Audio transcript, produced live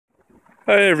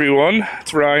Hi everyone,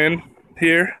 it's Ryan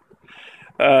here.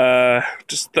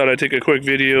 Just thought I'd take a quick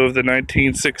video of the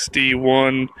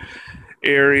 1961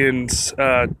 Ariens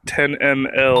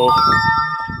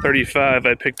 10ML-35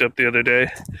 I picked up the other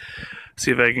day. See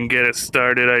if I can get it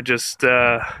started. I just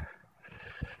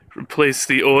replaced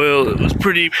the oil. It was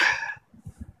pretty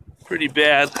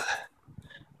bad. Let's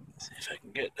see if I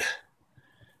can get. I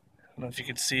don't know if you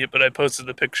can see it, but I posted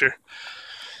the picture.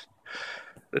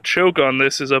 The choke on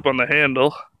this is up on the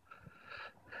handle.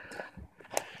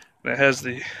 And it has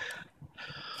the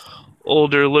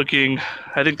older looking,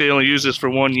 I think they only use this for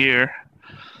 1 year,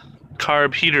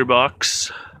 carb heater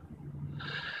box.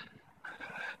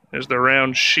 There's the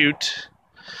round chute,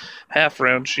 half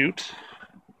round chute.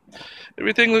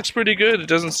 Everything looks pretty good. It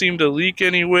doesn't seem to leak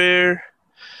anywhere.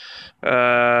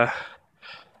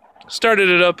 Started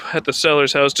it up at the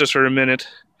seller's house just for a minute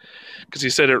because he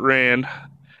said it ran.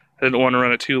 I didn't want to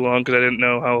run it too long because I didn't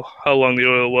know how long the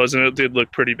oil was, and it did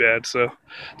look pretty bad. So,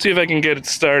 see if I can get it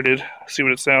started, see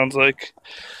what it sounds like.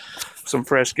 Some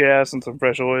fresh gas and some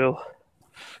fresh oil.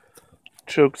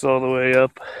 Chokes all the way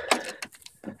up.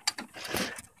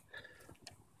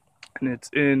 And it's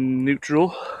in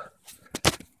neutral.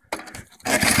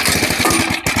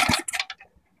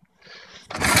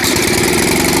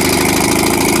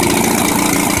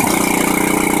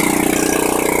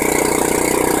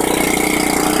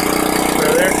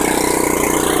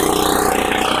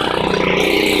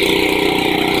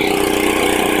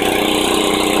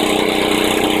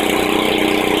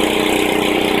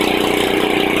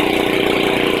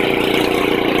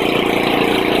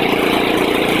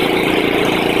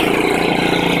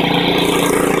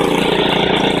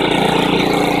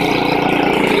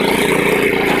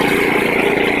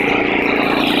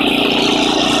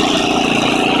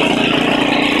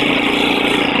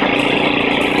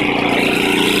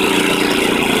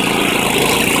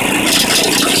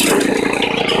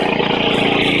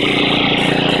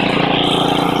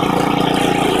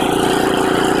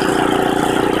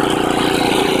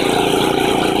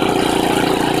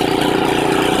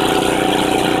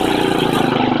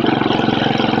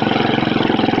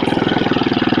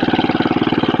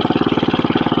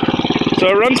 So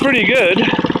it runs pretty good.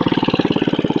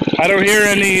 I don't hear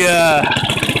any, I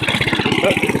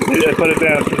put it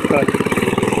down.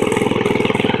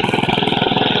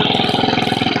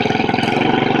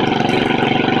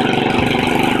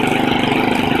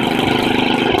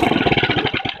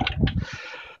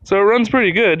 So it runs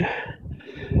pretty good.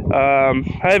 I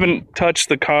haven't touched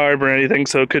the carb or anything,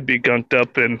 so it could be gunked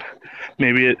up, and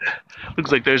maybe it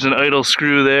looks like there's an idle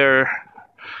screw there.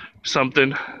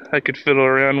 Something I could fiddle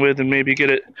around with and maybe get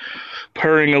it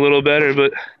purring a little better,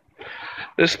 but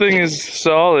this thing is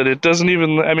solid. It doesn't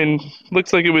even, I mean,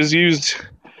 looks like it was used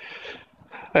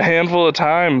a handful of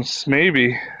times,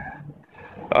 maybe.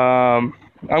 I'm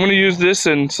going to use this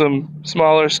in some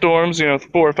smaller storms, 4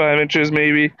 or 5 inches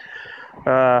maybe.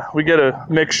 We get a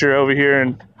mixture over here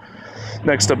and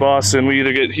next to Boston. We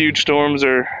either get huge storms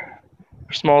or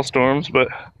small storms, but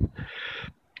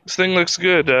this thing looks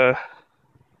good.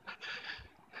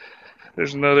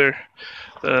 There's another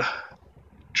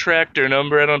tractor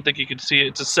number. I don't think you can see it.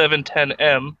 It's a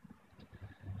 710M.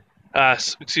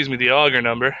 Excuse me, the auger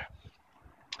number.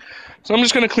 So I'm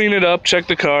just going to clean it up, check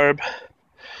the carb,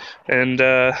 and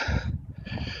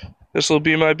this will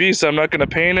be my beast. I'm not going to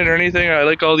paint it or anything. I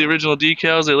like all the original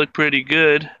decals. They look pretty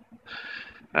good.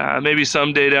 Maybe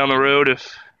someday down the road,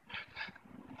 if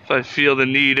I feel the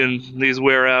need and these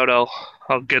wear out,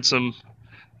 I'll get some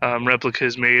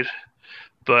replicas made.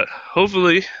 But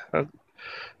hopefully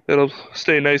it'll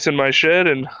stay nice in my shed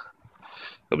and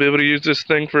I'll be able to use this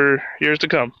thing for years to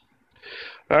come.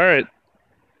 Alright.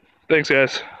 Thanks,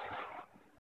 guys.